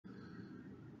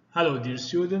Hello dear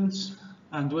students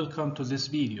and welcome to this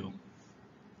video.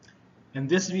 In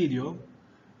this video,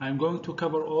 I'm going to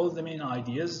cover all the main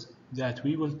ideas that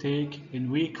we will take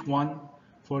in week 1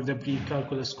 for the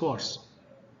pre-calculus course.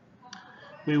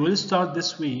 We will start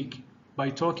this week by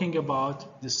talking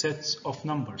about the sets of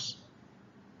numbers.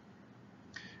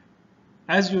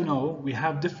 As you know, we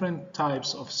have different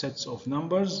types of sets of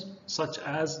numbers, such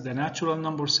as the natural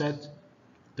number set,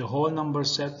 the whole number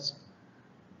set,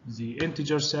 the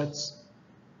integer sets,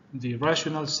 the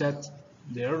rational set,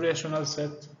 the irrational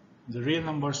set, the real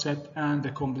number set, and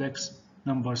the complex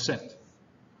number set.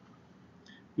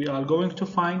 We are going to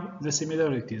find the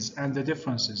similarities and the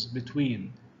differences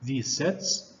between these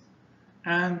sets,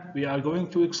 and we are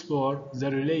going to explore the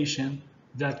relation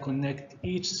that connect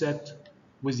each set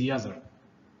with the other.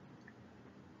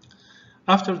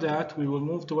 After that, we will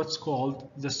move to what's called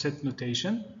the set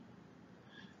notation.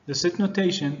 The set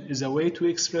notation is a way to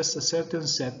express a certain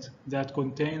set that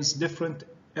contains different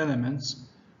elements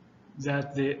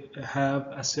that they have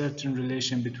a certain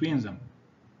relation between them.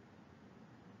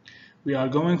 We are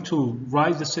going to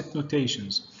write the set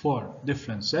notations for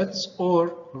different sets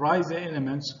or write the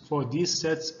elements for these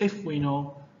sets if we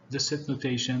know the set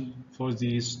notation for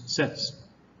these sets.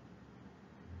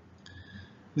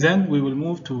 Then we will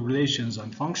move to relations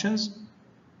and functions.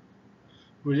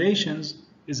 Relations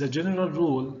is a general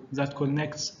rule that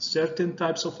connects certain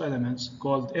types of elements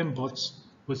called inputs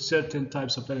with certain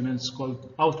types of elements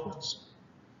called outputs.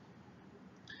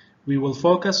 We will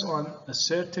focus on a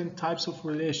certain types of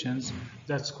relations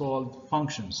that's called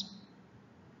functions.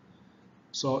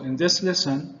 So in this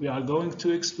lesson, we are going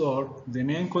to explore the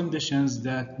main conditions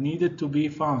that needed to be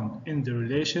found in the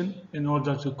relation in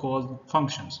order to call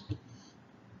functions.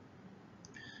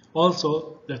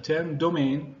 Also, the term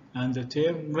domain and the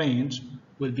term range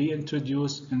will be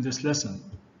introduced in this lesson.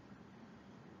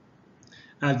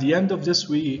 At the end of this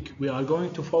week, we are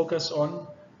going to focus on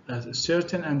a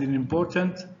certain and an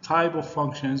important type of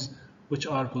functions, which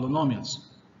are polynomials.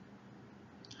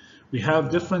 We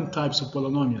have different types of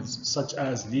polynomials, such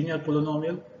as linear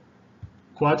polynomial,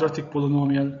 quadratic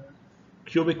polynomial,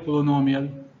 cubic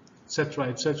polynomial, etc.,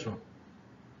 etc.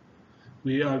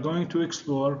 We are going to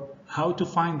explore how to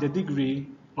find the degree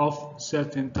of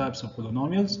certain types of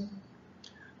polynomials,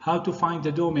 how to find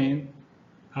the domain,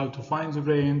 how to find the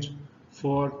range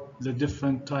for the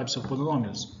different types of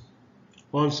polynomials.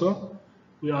 Also,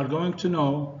 we are going to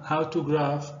know how to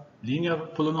graph linear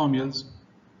polynomials,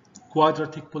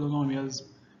 quadratic polynomials,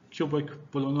 cubic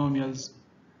polynomials,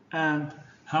 and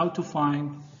how to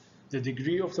find the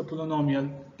degree of the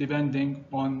polynomial depending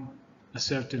on a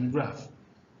certain graph.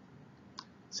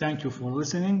 Thank you for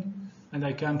listening, and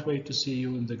I can't wait to see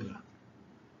you in the graph.